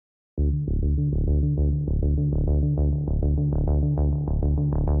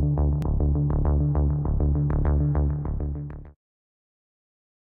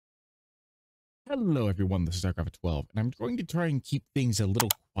Hello everyone, this is FabvL, and I'm going to try and keep things a little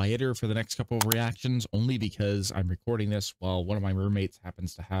quieter for the next couple of reactions, only because I'm recording this while one of my roommates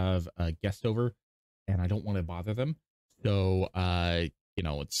happens to have a guest over, and I don't want to bother them. So,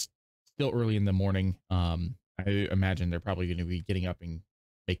 it's still early in the morning. I imagine they're probably going to be getting up and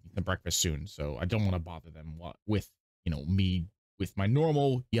making some breakfast soon, so I don't want to bother them with, me with my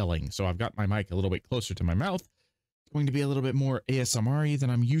normal yelling. So I've got my mic a little bit closer to my mouth. It's going to be a little bit more ASMR-y than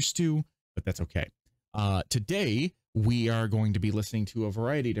I'm used to, but that's okay. Today, we are going to be listening to a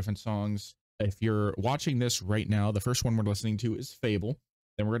variety of different songs. If you're watching this right now, the first one we're listening to is FabvL.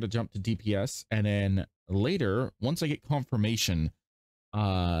 Then we're going to jump to DPS. And then later, once I get confirmation,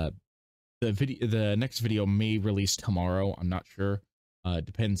 the next video may release tomorrow. I'm not sure.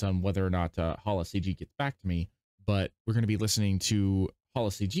 Depends on whether or not HoloCG gets back to me. But we're going to be listening to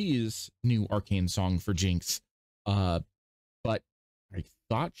HoloCG's new Arcane song for Jinx. But I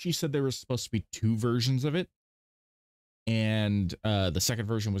thought she said there was supposed to be 2 versions of it, and the second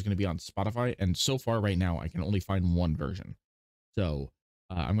version was going to be on Spotify, and so far right now I can only find 1 version. So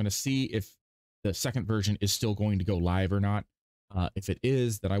I'm going to see if the second version is still going to go live or not. If it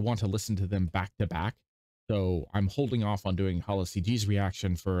is, then I want to listen to them back to back, so I'm holding off on doing HoloCG's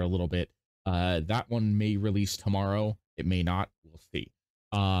reaction for a little bit. That one may release tomorrow, it may not, we'll see.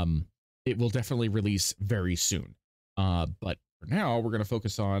 It will definitely release very soon, but for now, we're going to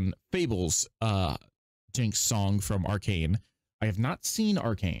focus on FabvL's Jinx song from Arcane. I have not seen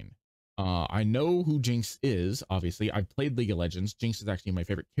Arcane. I know who Jinx is, obviously. I've played League of Legends. Jinx is actually my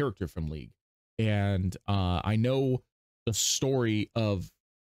favorite character from League. And I know the story of,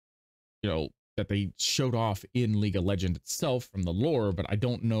 that they showed off in League of Legends itself from the lore, but I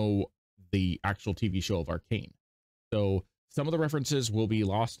don't know the actual TV show of Arcane. So some of the references will be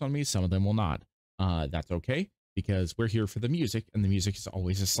lost on me. Some of them will not. That's okay, because we're here for the music, and the music is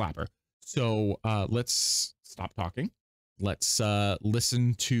always a slapper. So let's stop talking. Let's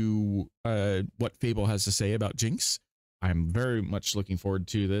listen to what FabvL has to say about Jinx. I'm very much looking forward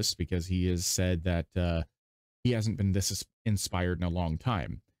to this because he has said that he hasn't been this inspired in a long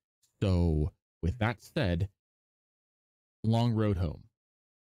time. So with that said, long road home.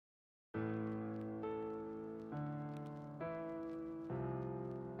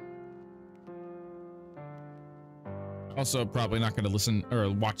 Also, probably not going to listen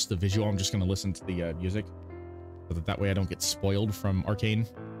or watch the visual. I'm just going to listen to the music, so that way I don't get spoiled from Arcane.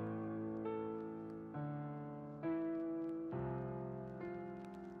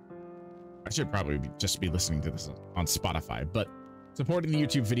 I should probably just be listening to this on Spotify, but supporting the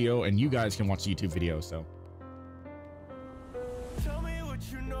YouTube video, and you guys can watch the YouTube video, so. Tell me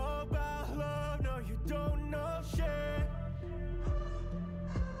what you know about love. No, you don't know shit.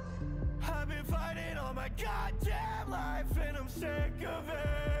 I've been fighting all my goddamn life, and I'm sick of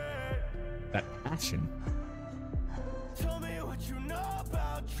it. That passion. Tell me what you know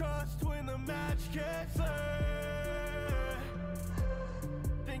about trust when the match gets laid.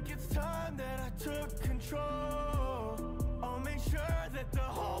 Think it's time that I took control. I'll make sure that the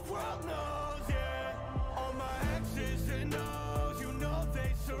whole world knows, yeah. All my exes and no's,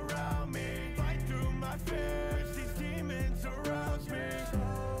 they surround me. Fight through my fears, these demons around me.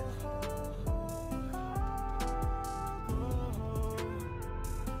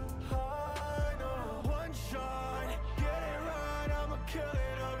 Kill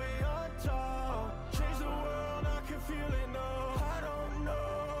it, I'll be on top. Change the world, I can feel it, no. I don't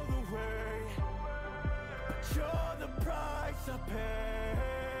know the way, but you're the price I pay.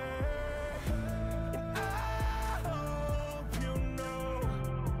 And I hope you know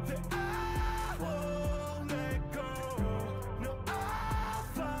that I won't let go. No, I'll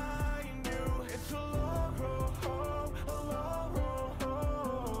find you. It's a long road home, a long road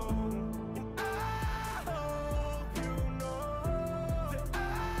home. And I hope you know that I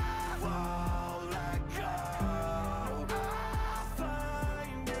won't let go. I'll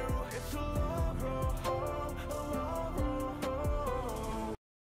find you. It's a long road home, a long road home.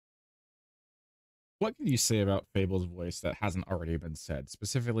 What can you say about FabvL's voice that hasn't already been said?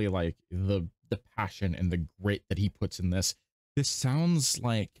 Specifically, like the passion and the grit that he puts in this. This sounds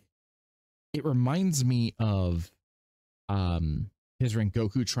like, it reminds me of his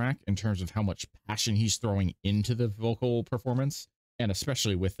Rengoku track in terms of how much passion he's throwing into the vocal performance, and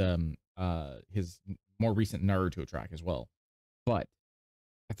especially with his more recent Naruto track as well. But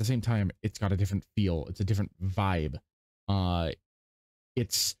at the same time, it's got a different feel. It's a different vibe.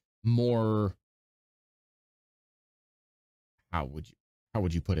 It's more, how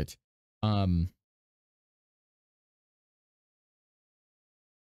would you put it? I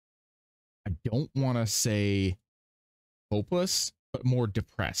don't want to say hopeless, but more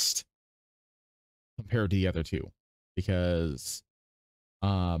depressed. compared to the other two, because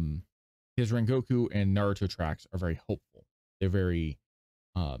his Rengoku and Naruto tracks are very hopeful. They're very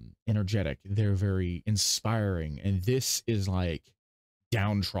energetic. They're very inspiring. And this is like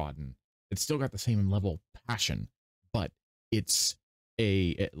downtrodden. It's still got the same level of passion, but it's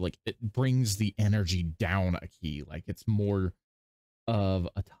like it brings the energy down a key. Like it's more of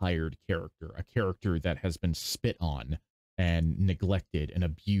a tired character, a character that has been spit on and neglected and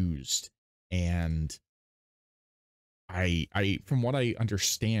abused. And I from what I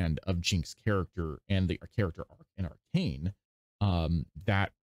understand of Jinx's character and the character arc in Arcane,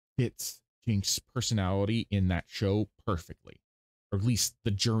 that fits Jinx's personality in that show perfectly, or at least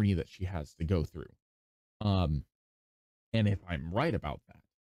the journey that she has to go through. And if I'm right about that,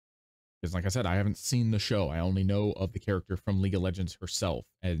 because like I said, I haven't seen the show. I only know of the character from League of Legends herself.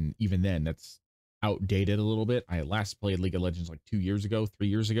 And even then, that's outdated a little bit. I last played League of Legends like 2 years ago, 3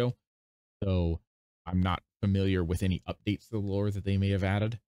 years ago. So I'm not familiar with any updates to the lore that they may have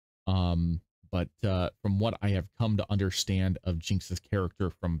added. But from what I have come to understand of Jinx's character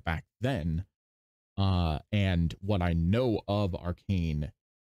from back then, and what I know of Arcane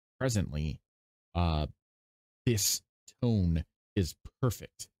presently, this tone is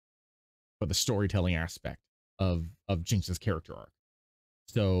perfect for the storytelling aspect of Jinx's character arc.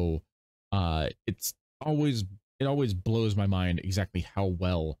 So it always blows my mind exactly how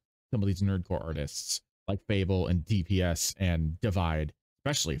well some of these nerdcore artists like FabvL and DPS and Divide,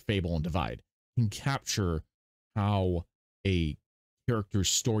 especially FabvL and Divide, can capture how a character's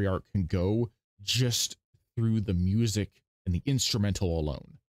story arc can go just through the music and the instrumental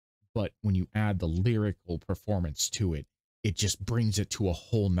alone. But when you add the lyrical performance to it, it just brings it to a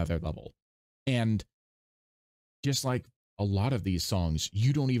whole nother level. And just like a lot of these songs,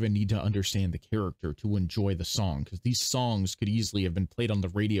 you don't even need to understand the character to enjoy the song, because these songs could easily have been played on the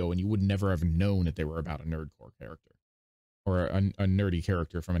radio and you would never have known that they were about a nerdcore character or a nerdy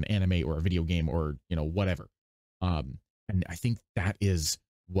character from an anime or a video game or, you know, whatever. And I think that is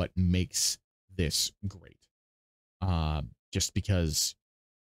what makes this great. Just because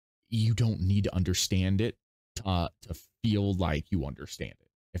you don't need to understand it to feel like you understand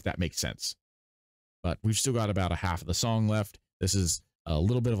it, if that makes sense. But we've still got about a half of the song left. This is a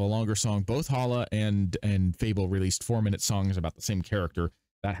little bit of a longer song. Both Hala and FabvL released 4-minute songs about the same character.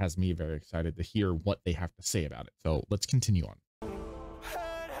 That has me very excited to hear what they have to say about it. So let's continue on.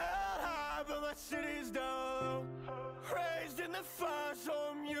 Head held high, but my city's down. Raised in the fire, so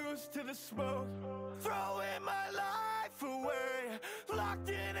I'm used to the smoke. Throwing my life away. Locked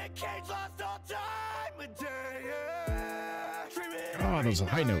in a cage, lost all time of day. Yeah. Oh, those are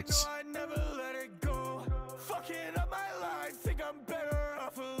high notes. I never let it go. Fucking up my life, think I'm better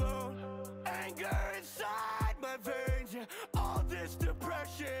off alone. Anger inside my veins, yeah. All this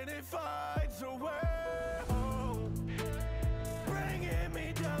depression, it finds a way. Oh, bringing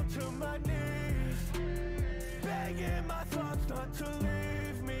me down to my knees, begging my thoughts not to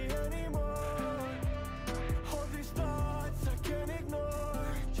leave me anymore. All these thoughts I can't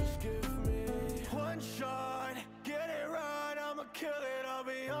ignore. Just give me one shot, get it right, I'ma kill it, I'll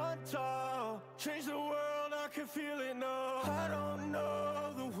be on top. Change the world, I can feel it now. I don't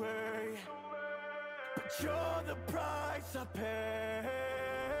know the way, but you're the price I pay.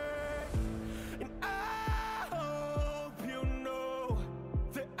 And I hope you know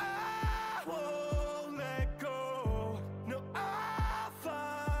that I won't let go. No, I'll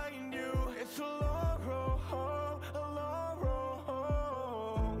find you. It's a long road home, a long road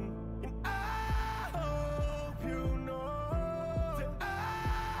home. And I hope you know that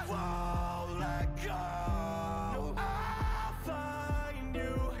I won't let go. No, I'll find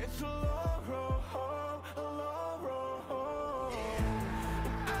you. It's a long road home, a long road home.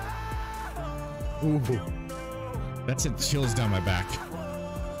 And I hope Ooh, you know that sent chills down my back.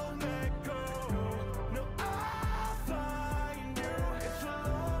 won't let go. No, I'll find you. It's a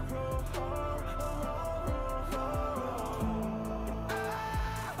long road home, a long road home. And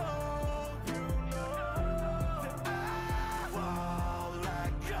I hope you know that I won't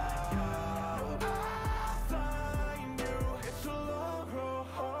let go. No, I'll find you. It's a long road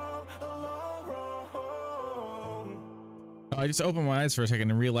home, a long road home. I just opened my eyes for a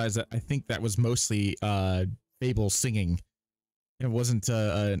second and realized that I think that was mostly FabvL singing. It wasn't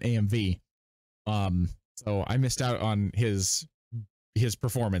an AMV. So I missed out on his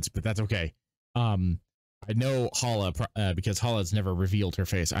performance, but that's okay. I know Hala, because Hala's never revealed her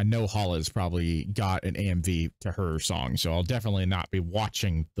face. I know Hala's probably got an AMV to her song, so I'll definitely not be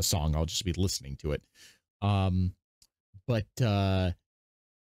watching the song. I'll just be listening to it. But I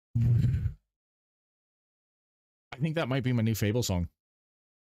think that might be my new FabvL song.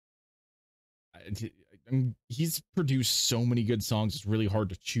 he's produced so many good songs. It's really hard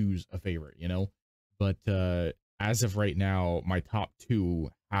to choose a favorite, you know. But as of right now, my top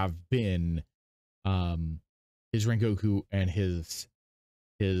two have been his Rengoku and his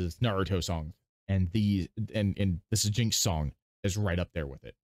Naruto song, and this is Jinx song is right up there with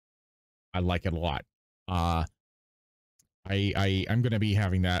it. I like it a lot. I'm going to be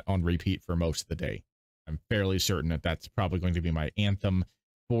having that on repeat for most of the day. I'm fairly certain that that's probably going to be my anthem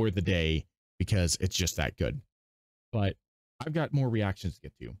for the day because it's just that good. But I've got more reactions to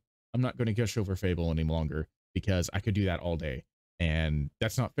get to. I'm not going to gush over FabvL any longer because I could do that all day, and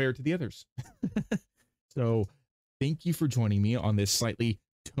that's not fair to the others. So thank you for joining me on this slightly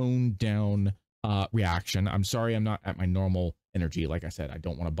toned down reaction. I'm sorry I'm not at my normal energy. Like I said, I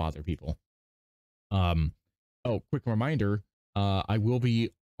don't want to bother people. Oh, quick reminder, I will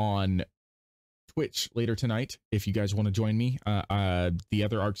be on Twitch later tonight if you guys want to join me. The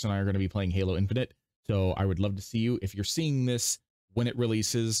other Arcs and I are going to be playing Halo Infinite, so I would love to see you. If you're seeing this when it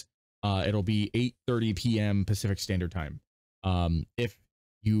releases, it'll be 8:30 p.m. Pacific Standard Time. If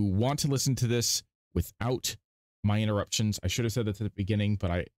you want to listen to this without my interruptions, I should have said that at the beginning,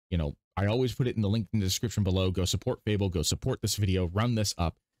 but I always put it in the link in the description below. Go support FabvL, go support this video, run this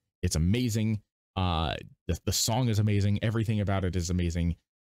up. It's amazing. The song is amazing. Everything about it is amazing.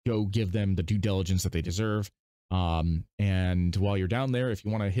 Go give them the due diligence that they deserve. And while you're down there, if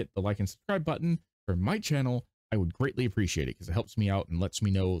you want to hit the like and subscribe button for my channel, I would greatly appreciate it because it helps me out and lets me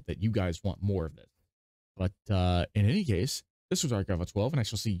know that you guys want more of this. But in any case, this was FabvL 12, and I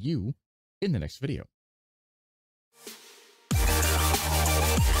shall see you in the next video.